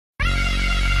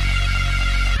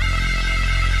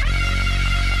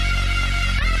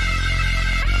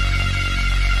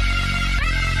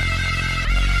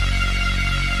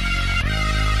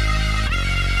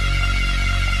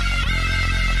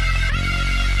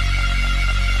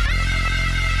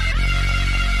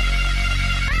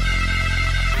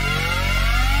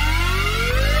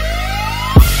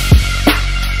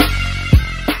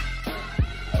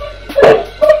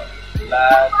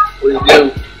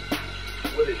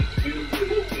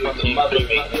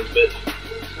TEAMKREAMATE this bitch.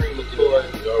 Crematory.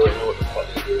 You already know what the fuck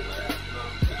it is, man.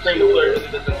 The crematory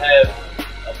really doesn't have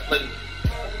a place.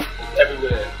 It's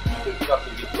everywhere. You can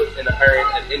fucking get put in a urn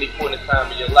at any point in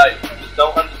time in your life. You just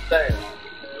don't understand.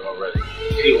 You already.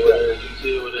 You see what it is. You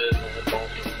see what it is, man. It's on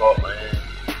some fault, man.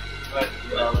 Right.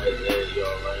 You know what I'm saying? You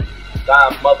alright.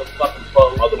 Dying motherfucking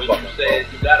folks. When you said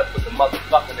you gotta put the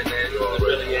motherfucking in there, because it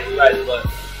really ain't right. But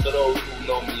for those who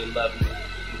know me and love me,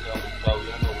 you know me, folks.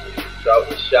 I know what it is. That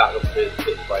was a shock of his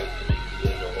pit fight to make you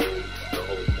in the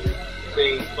whole movie.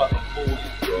 Seen fucking fools.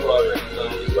 You already know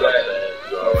what I'm saying.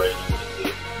 You already know what it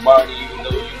is. Marty, even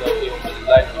though you know he don't really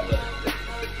like you, but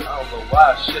I don't know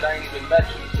why. Shit, I ain't even met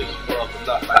you to piss you off or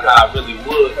nothing. Like I really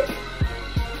would.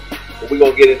 But we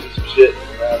gonna get into some shit,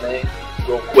 you know what I mean?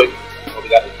 Real quick. We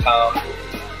got the time.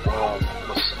 I'm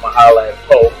gonna holler at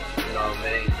Poe, you know what I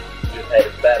mean? Just had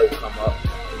his battle come up,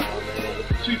 you know what I mean?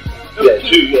 Two,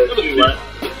 right?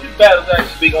 Two battles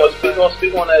actually. Speak on the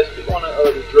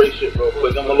Dre shit real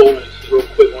quick. I'm a little real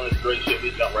quick on the Dre shit.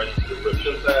 We jump right into the rip.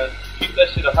 You know what I'm saying? Keep that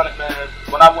shit 100, man.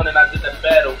 When I went and I did that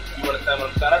battle, you understand what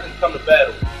I'm saying? I didn't come to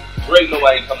battle. Dre know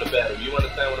I ain't come to battle. You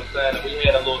understand what I'm saying? And we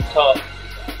had a little talk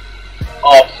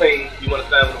off scene. You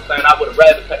understand what I'm saying? I would have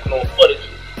rather packed on footage.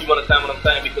 You understand what I'm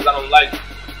saying? Because I don't like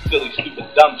silly, stupid,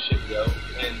 dumb shit, yo.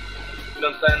 And you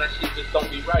know what I'm saying? That shit just don't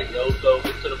be right, yo. So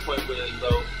it's to the point where,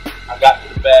 yo, I got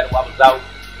to the battle. I was out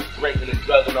drinking and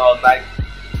drugging all night.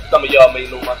 Some of y'all may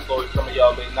know my story. Some of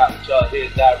y'all may not. But y'all hear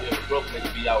Diary of a Broke Nigga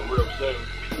be out real soon.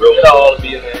 It'll all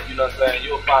be in there. You know what I'm saying?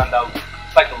 You'll find out.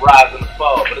 It's like the rise and the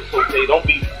fall, but it's okay. Don't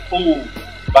be fooled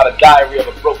by the Diary of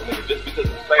a Broke Nigga. Just because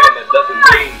it's saying that doesn't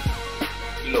mean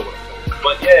you know what I'm saying.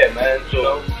 But yeah, man.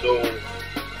 So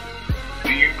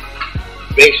do you,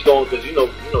 based on, because you know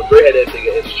Dre had that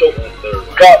nigga as choking in third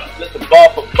round. Listen, bar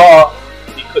for bar,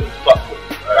 he couldn't fuck with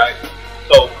me, right?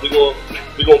 So we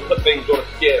gonna put things on a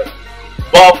scale.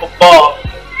 Bar for bar,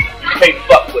 you can't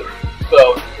fuck with me.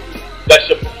 So that's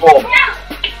your performance.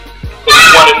 So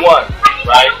it's 1 and 1,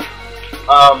 right?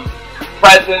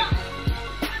 Presence,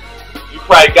 you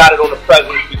probably got it on the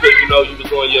presence because you know you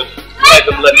was on you had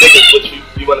them little niggas with you.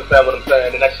 You understand what I'm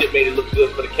saying? And that shit made it look good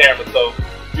for the camera. So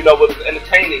you know, it was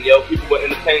entertaining, yo. People were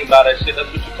entertained by that shit. That's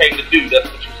what you came to do. That's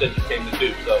what you said you came to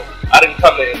do. So I didn't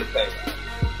come to entertain.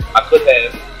 I could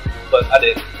have, but I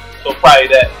didn't. So probably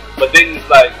that. But then it's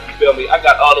like, you feel me? I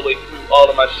got all the way through all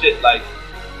of my shit. Like,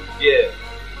 yeah,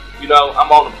 you know, I'm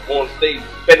on stage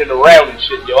spinning around and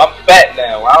shit, yo. I'm fat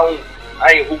now. I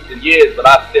ain't hooped in years, but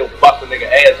I still bust a nigga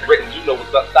ass written. You know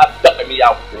what's up? Stop ducking me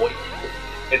out, boy.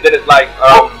 And then it's like,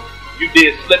 you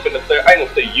did slip in the third. I ain't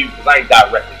gonna say you, because I ain't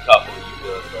directly talking to you.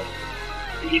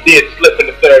 He did slip in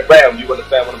the third round, you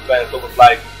understand what I'm saying? So it's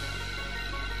like,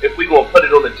 if we gonna put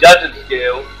it on the judging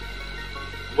scale,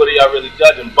 what are y'all really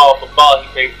judging? Ball for ball, he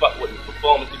can't fuck with his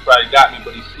performance, he probably got me,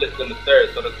 but he slipped in the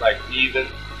third, so that's like even.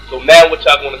 So now what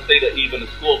y'all gonna say to even the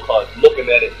scorecards, looking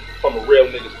at it from a real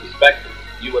nigga's perspective,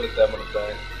 you understand what I'm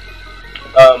saying?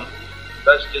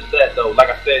 That's just that though. Like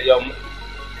I said, yo,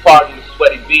 pardon the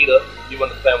sweaty beater, you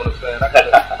understand what I'm saying?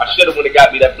 I should've went and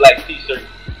got me that black t-shirt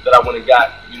that I went and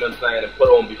got, you know what I'm saying, and put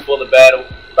on before the battle.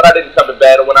 But I didn't come to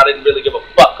battle when I didn't really give a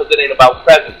fuck, because it ain't about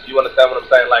presence. You understand what I'm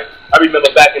saying? Like, I remember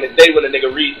back in the day when the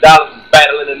nigga Reed Dollars was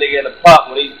battling a nigga in the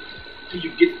park when till you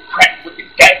get cracked with the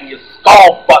gag and your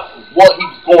skull busts. What he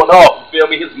was going off, you feel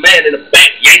me? His man in the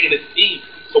back yanking his teeth.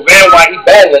 So now why he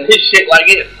battling his shit like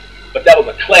this? But that was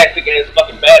a classic ass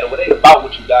fucking battle. It ain't about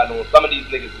what you got on. Some of these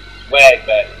niggas is swag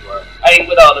battling. Right. I ain't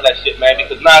with all of that shit, man,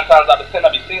 because 9 times out of 10 I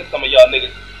be seeing some of y'all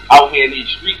niggas out here in these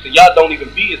streets, and y'all don't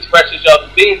even be as fresh as y'all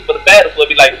been for the battle. So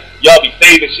it be like, y'all be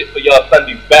saving shit for y'all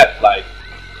Sunday's best. Like,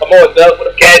 come on, Doug,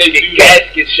 what a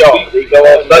casket show. They go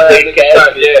on Sunday,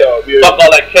 casket show. Fuck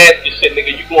all that casket shit,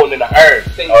 nigga. You going in the urn.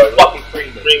 Sing fucking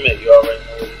Creamate. You already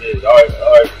know what it is.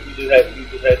 Alright. You just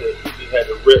had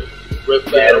the rip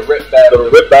battle. Yeah, the rip battle.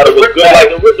 The rip battle was good.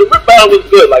 Like, the rip battle was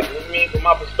good. Like, I mean, from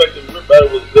my perspective, the rip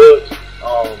battle was good.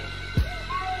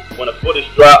 When the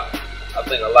footage dropped, I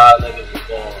think a lot of niggas is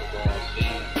going to see,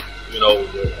 you know,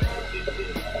 the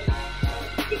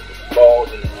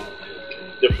flaws and the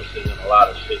differences in a lot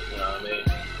of shit, you know what I mean?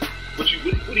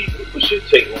 What's your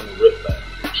take on the rip battle?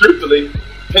 Truthfully,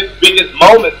 his biggest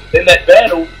moments in that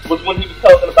battle was when he was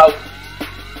talking about,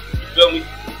 you feel me,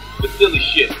 the silly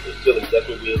shit. That's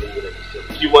what we're leaving at, the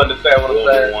silly. You understand what I'm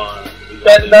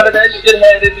saying? None of that shit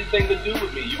had anything to do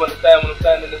with me. You understand what I'm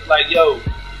saying? And it's like, yo,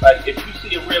 like, if you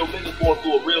see a real nigga going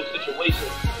through a real situation,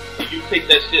 and you take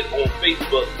that shit on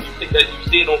Facebook, you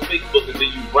see it on Facebook, and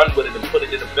then you run with it and put it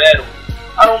in a battle,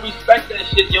 I don't respect that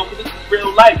shit, yo, because this is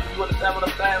real life. You understand what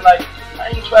I'm saying? Like,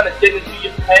 I ain't trying to dig into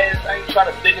your past. I ain't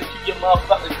trying to dig into your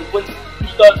motherfucking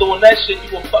start doing that shit, you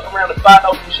gonna fuck around and find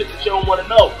out some shit that you don't want to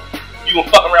know. You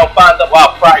gonna fuck around and find out,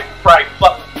 well, I probably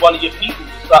fuck one of your people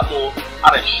or something, or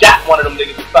I done shot one of them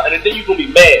niggas or something, and then you gonna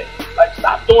be mad. Like,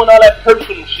 stop doing all that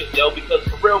personal shit, yo, because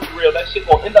for real, that shit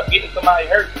gonna end up getting somebody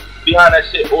hurt behind that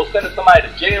shit, or sending somebody to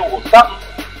jail or something.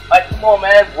 Like, come on,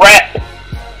 man, rap.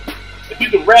 If you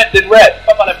can rap, then rap.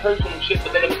 Fuck all that personal shit,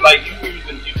 but then it's like you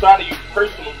trying to use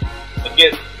personal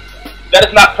against. That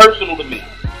is not personal to me.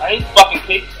 I ain't fucking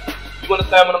cakes. You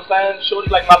understand what I'm saying? Shorty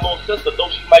like my little sister, though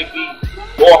she might be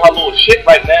on her little shit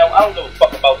right now. I don't give a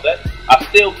fuck about that. I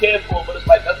still care for her, but it's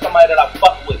like that's somebody that I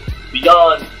fuck with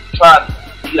beyond trying to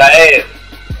eat her ass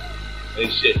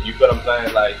and shit. You feel what I'm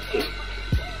saying? Like,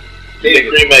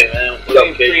 TEAMKREAMATE, man.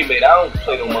 TEAMKREAMATE. I don't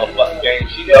play no motherfucking game.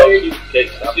 She knows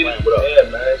Cake. Stop playing with her. Yeah,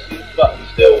 man. She's fucking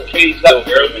still caged up,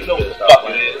 girl. You know what the fuck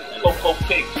it is. Coco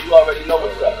Cakes. You already know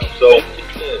what's up. So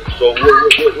what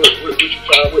you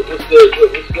trying? Who's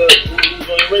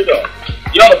on your radar?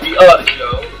 Y'all be honest, yo.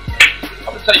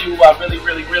 I'm gonna tell you who I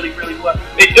really want.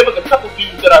 There was a couple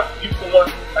dudes that I used to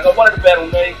want. Like, I wanted to battle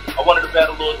Nate. I wanted to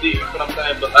battle Lil D. You know what I'm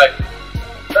saying? But like,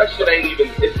 that shit ain't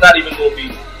even. It's not even gonna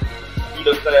be. You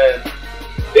know what I'm saying?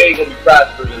 They ain't gonna be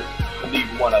prosperous for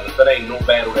neither one of us. That ain't no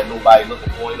battle that nobody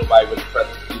looking for. Ain't nobody really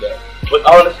pressed to see that. But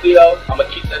honestly, though, I'm gonna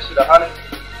keep that shit 100.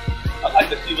 I'd like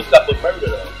to see what's up with Murder,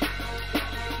 though.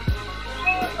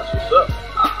 That's what's up.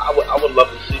 I would love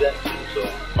to see that too. So,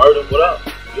 Murder, what up?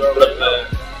 You already know.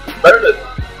 Murder,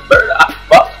 I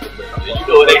fuck with it. You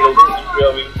know it ain't no, you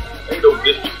feel me? Ain't no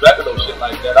disrespect or no shit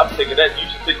like that. I'm thinking that you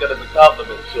should take that as a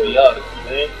compliment. To be honest,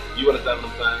 man. You understand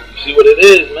what I'm saying? You see what it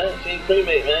is, man.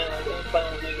 TEAMKREAMATE, man. I ain't playing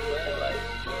with niggas, man. Like,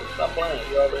 stop playing.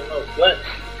 You already know. Flint,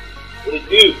 what it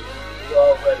do? You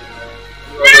already, man.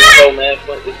 You already know, man.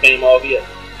 Flint just came off. He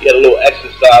had a little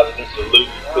exercise against Salute.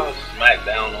 He put the smack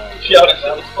down on him. Yo, that shit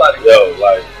was funny. Yo,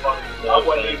 like, I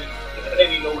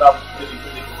didn't even know what I was really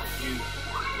going to do.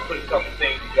 Put a couple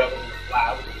things together.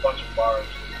 Wow, it was a bunch of bars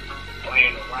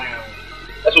laying around.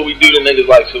 That's what we do to niggas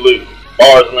like Salute.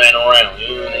 Bars laying around.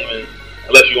 You don't even,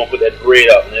 unless you gonna put that bread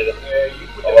up, nigga. Yeah, you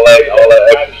put all that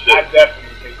extra shit. I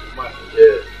definitely take the money.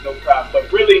 Yeah. No problem. But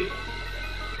really,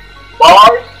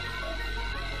 bars,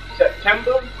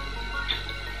 September,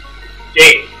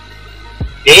 dead.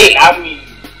 Dead. I mean,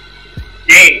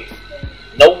 dead.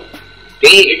 No,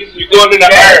 dead. You going in the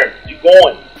urn. You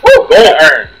going. Woo, going to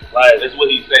earn. Like, that's what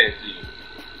he's saying to you.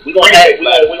 We gonna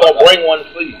bring one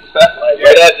for you. Like,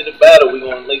 right after the battle, we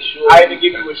gonna make sure. I even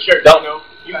give you a shirt. Don't, you know.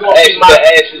 You gonna ashes be my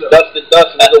ashes, dust to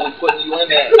dust, nigga. We putting you in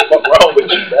there. What's wrong with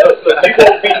you, bro? You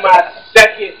gonna be my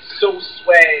second So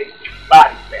Swag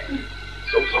body bag.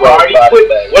 So Swag body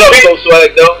bag. What up, So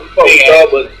Swag, though? We fuck with y'all,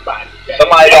 but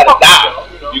somebody gotta die.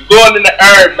 You going in the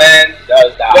urn, man.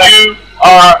 You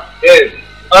are in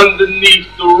underneath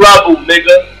the rubble,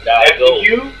 nigga. And for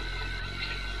you,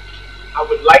 I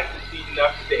would like to see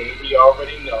Nuff say he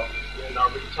already know. We didn't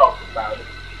already talked about it.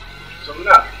 So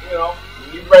Nuff, you know,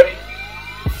 when you ready,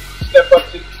 step up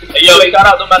to the hey, yo, shout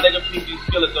out to my nigga PG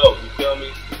Skillet, though. You feel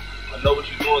me? I know what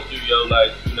you're going through, yo.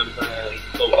 Like, you know what I'm saying?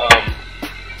 So,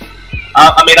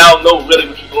 I mean, I don't know really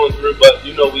what you're going through, but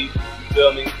you know, you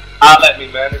feel me? Holla at me,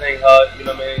 man. It ain't hard. You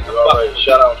know what I mean? Alright,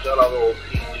 shout out old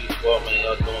PG Squad, man.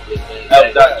 Y'all doing good things.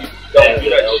 You don't do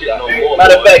that shit no more.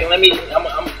 Matter of fact, I'm gonna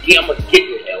get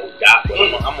your L dot.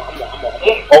 I'm gonna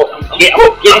get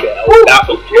your L dot.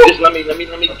 Just let me get a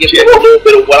little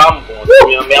bit of what I'm going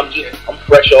through. You know what I mean? I'm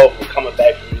fresh off from coming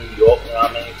back from New York. You know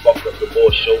what I mean? Fucked up the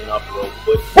ball, showing up real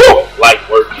quick. Light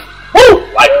work. You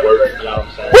know what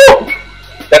I'm saying?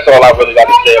 That's all I really got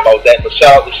to say about that. But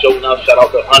shout out to Showing Up. Shout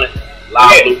out to 100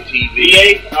 Live Loop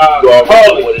TV. You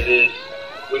already know what it is.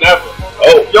 Whenever.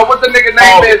 Oh. Yo, what the nigga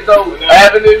name is, though?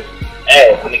 Avenue?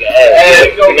 Nigga Av.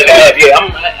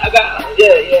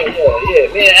 Yeah.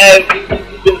 Me and Av, we've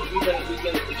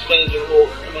been exchanging little,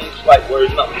 slight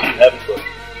words, nothing too heavy, but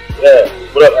yeah.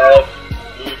 What up, Av?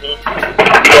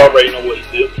 You already know what to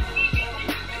do.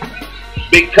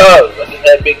 Big Cuz. I just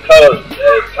had Big Cuz.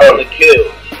 Time to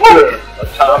Kill. A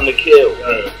Time to Kill.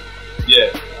 Yeah.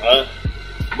 Huh?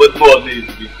 What more needs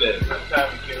to be said? Time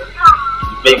to Kill.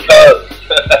 Big Cuz.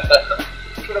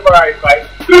 Put a alright fight.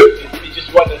 It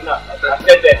just wasn't enough. I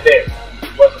said that there.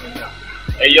 It wasn't enough.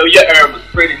 Hey, yo, your urn was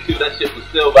pretty too. That shit was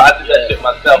silver. I did that shit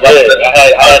myself. Yeah,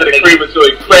 I did the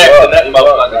crematory crack and that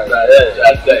motherfucker.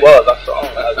 It was. I saw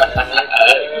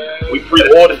him. We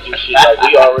pre-ordered your shit. Like,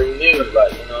 we already knew.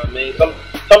 Like, you know what I mean?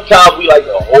 Sometimes we like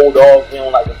to hold off. We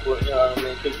don't like to put, you know what I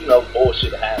mean? Because, you know,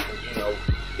 bullshit happens. You know,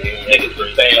 niggas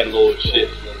be saying little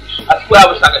shit. I swear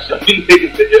I wish I could show you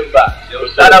niggas the inbox. Yo,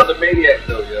 shout out to Maniac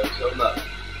though, yo. Show up.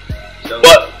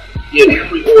 But yeah, we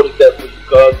pre-ordered that for you,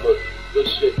 cuz. But Good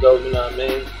shit though, you know what I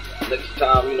mean? Next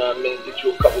time, you know what I mean, get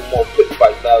you a couple more pit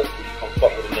fight battles before you come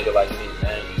fuck with a nigga like me,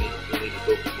 man. You need to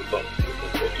go through the lunch.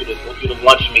 Go through the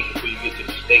lunch meat before you get to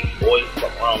the steak, boy.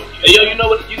 Fuck around with you. Hey, yo, you know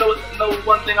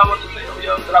one thing I want to say,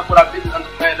 yo, that what I didn't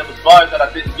understand, there was bars that I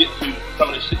didn't get to, some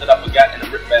of the shit that I forgot in the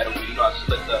rip battle, you know, I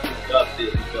slipped up, y'all see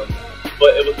it, you feel me?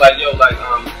 But it was like, yo, like,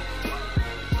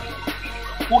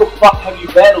 who the fuck have you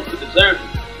battled to deserve it?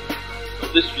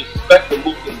 So disrespect the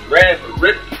Mook and Grand for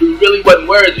rip, you really wasn't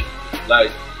worthy.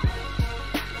 Like,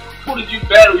 who did you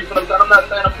battle? You feel what I'm saying? I'm not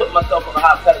saying I'm putting myself on a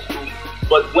high pedestal,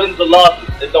 but wins or losses,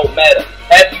 it don't matter.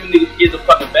 Half you niggas scared to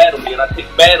fucking battle me, and I take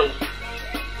battles,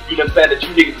 you know what I'm saying, that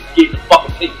you niggas are scared to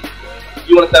fucking take.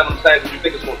 You understand what I'm saying? Because you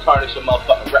think it's gonna tarnish your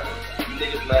motherfucking record. You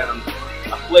niggas, man,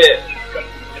 I swear.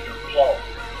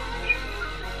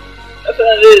 That's how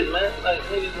it is, man. Like,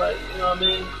 niggas, like, you know what I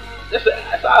mean? That's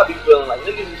how I be feeling. Like,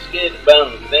 niggas is scared to battle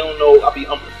me. They don't know I be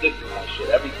unpredictable and shit.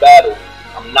 Every battle,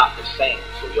 I'm not the same.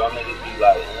 So y'all niggas be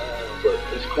like, but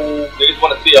it's cool. Niggas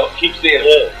want to see it. Keep seeing it.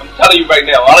 Yeah. I'm telling you right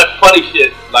now, all that funny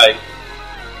shit, like,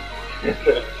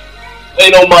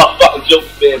 ain't no motherfucking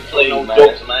jokes being played, no man.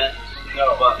 Jokes, man.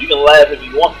 No, but you can laugh if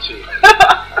you want to.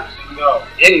 No.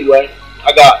 Anyway,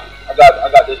 I got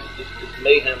this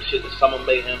mayhem shit, the summer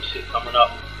mayhem shit coming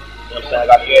up. You know what I'm saying?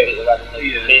 I got the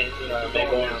King, you know what I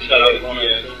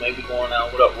mean? Maybe going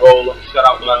out. What up, Roller? Shout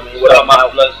out, you know what I mean? What up, my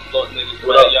blood niggas?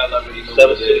 What up? Y'all already know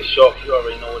 7 City Sharks, you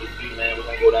already know what it be, man. We're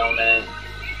gonna go down there and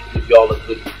give y'all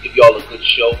a good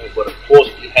show. But of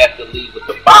course, we have to leave with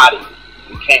the body.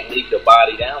 We can't leave the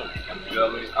body down there. You know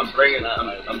what I mean? I'm bringing. I'm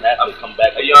happy to come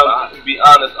back. Hey, y'all, to be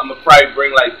honest, I'm gonna probably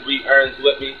bring like 3 urns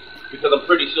with me. Because I'm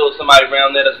pretty sure somebody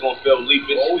around there that's gonna feel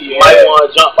leapish. Oh yeah. You might wanna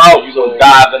jump out. You gonna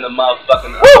dive in the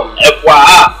motherfucking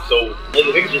FYI. So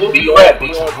niggas just be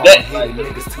on deck. Like,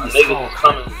 my niggas is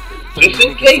coming. Just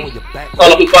in case. So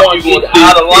if you get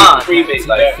out of line.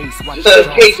 Like, just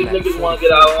in case if niggas wanna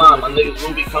get out of line, my niggas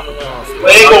will be coming on.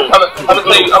 They ain't gonna come. I'm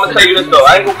gonna tell you this though.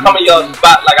 I ain't gonna come in your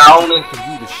spot like I own it.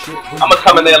 I'm gonna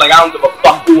come in there like I don't give a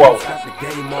fuck who owns it.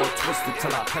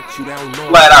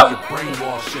 Flat out.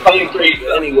 Come crazy.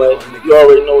 Anyway, you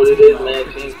already know what it is, man.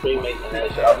 TEAMKREAMATE, man.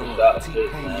 Shout out to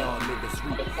this, man.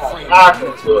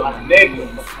 Nigga,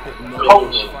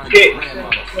 Coach Pick.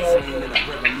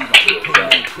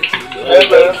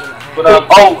 But I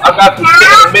got some shit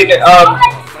to make it.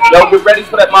 Yo, get ready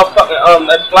for that motherfucking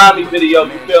that slimy video.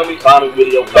 You feel me? Slimy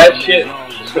video. That shit.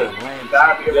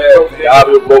 I'll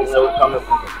be broken out coming.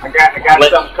 I got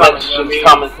something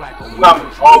coming. Coming.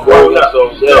 All grown up.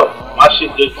 So yeah, my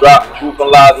shit just dropped. Truth and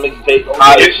Lies mixtape.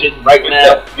 Hottest shit right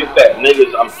now. Get that,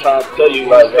 niggas. I'm trying to tell you,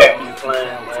 like, keep playing.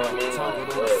 You know what I mean?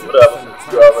 Whatever.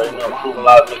 You already know. Truth and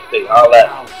Lies mixtape. All that.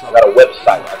 I got a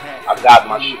website. I got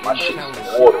my shit. My shit is in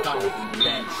order. So if you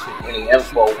need any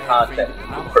info, contact me.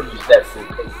 Purchase that through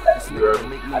PayPal. You heard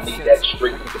me? I need that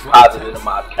straight deposited into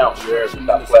my account. You heard me?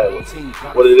 Stop playing with me.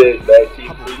 What it is, man.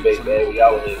 TEAMKREAMATE, man. We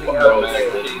out here. Don't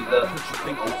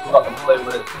fucking play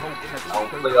with it. I don't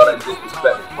play all that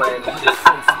disrespect and playing this shit.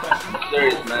 I'm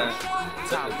serious, man.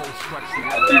 I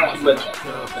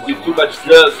do too much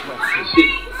drugs and shit.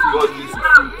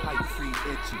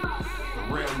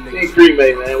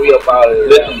 TEAMKREAMATE, man. We up out of here.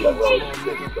 Listen,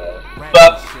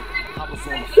 fuck.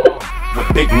 With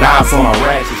big knives on my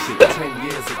ratchet shit.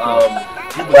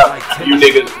 You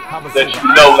niggas that you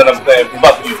know that I'm saying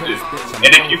fuck you to.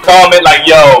 And if you comment like,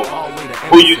 yo,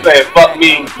 who you saying fuck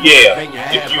me, yeah.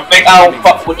 If you think I don't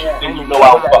fuck with you, then you know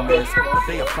I don't fuck with you.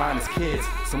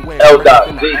 L.D.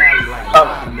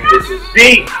 Bitches.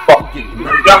 D. Fuck you.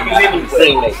 Jumping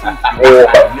anyway.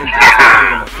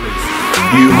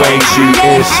 You ain't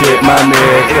shooting shit, my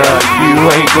nigga. You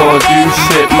ain't gonna do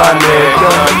shit, my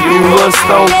nigga. You a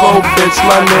stone cold bitch,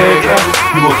 my nigga.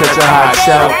 You will catch a hot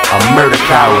shot. I'm murder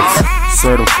cowards.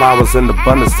 Certain flowers in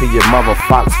abundance to your mother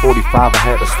Fox 45. I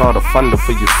had to start a thunder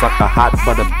for you, sucker. Hot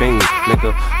butter bean,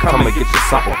 nigga. Come and get your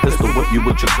supper pistol, whip you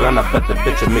with your gun. I bet the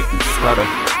bitch will make you stutter.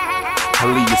 I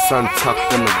leave your son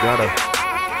tucked in the gutter,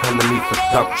 underneath a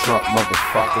dump truck,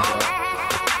 motherfucker.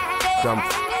 Dump.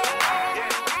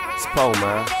 It's Poe,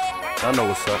 man. I know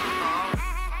what's up.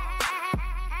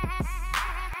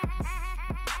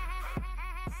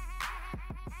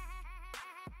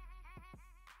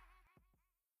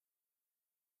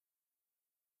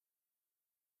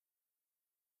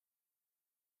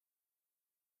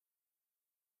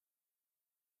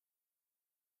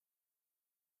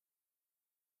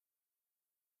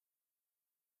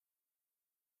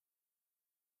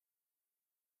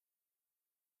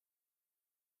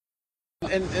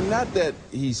 And not that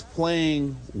he's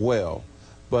playing well,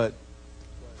 but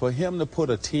for him to put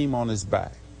a team on his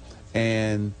back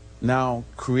and now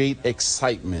create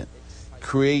excitement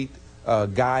create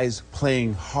guys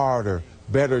playing harder,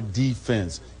 better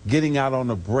defense, getting out on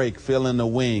the break, feeling the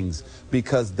wings,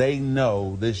 because they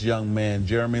know this young man,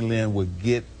 Jeremy Lin, would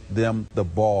get them the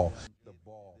ball.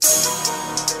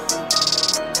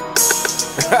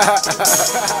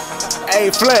 Hey,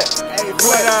 Flint.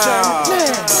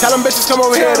 Tell them bitches come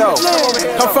over here, though.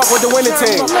 Come fuck with the winning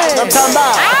team. I'm talking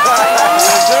about.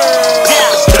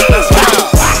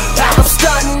 I'm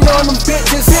stunting on them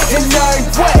bitches and I ain't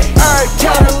wet. I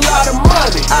count a lot of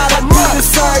money. I do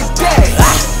this every day.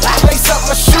 Lace up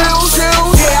my shoes.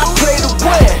 Yeah, I play to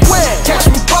win. Catch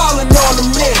me ballin' on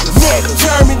them niggas.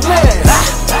 Jeremy Lin.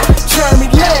 Jeremy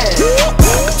Lin.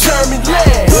 Jeremy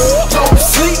Lin. Go to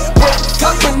sleep, wake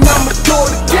up and I'ma do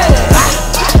it again.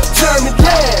 Jeremy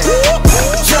Lin.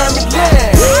 Jeremy Lin.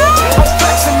 I'm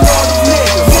flexing on them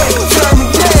niggas. Jeremy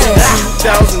Lin.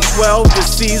 2012, the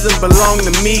season belonged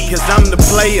to me, cause I'm the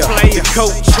player, the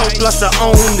coach, plus I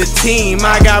own the team.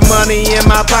 I got money in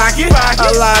my pocket, a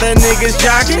lot of niggas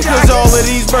jocking, cause all of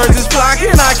these birds is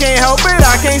flocking. I can't help it,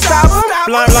 I can't stop them.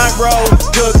 Blunt roll,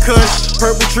 good kush,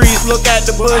 purple trees, look at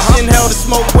the bush. Inhale the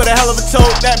smoke with a hell of a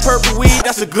tote. That purple weed,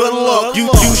 that's a good look. You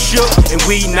shook and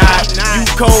we not. You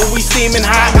cold, we steaming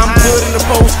hot. I'm good in the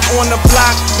post, on the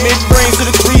block, mid-range to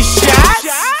the 3 shots.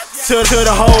 To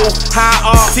the hole, high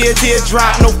off, tear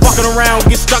drop, no fucking around,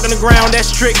 get stuck in the ground.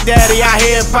 That's Trick Daddy, I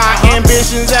hear pop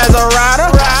ambitions as a rider.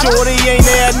 Shorty ain't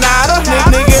there nada.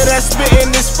 Nigga that's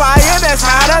spitting this fire, that's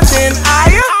hotter than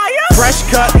ire. Fresh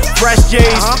cut, fresh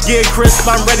J's, get crisp,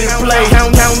 I'm ready to play.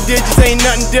 Count digits, ain't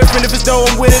nothing different. If it's dough,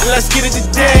 I'm with it, let's get it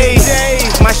today.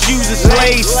 My shoes is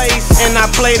laced, and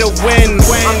I play to win.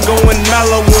 I'm going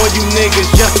mellow on you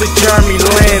niggas, just a Jeremy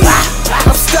Lin.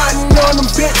 I'm stunting on them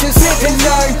bitches and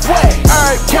I ain't wet.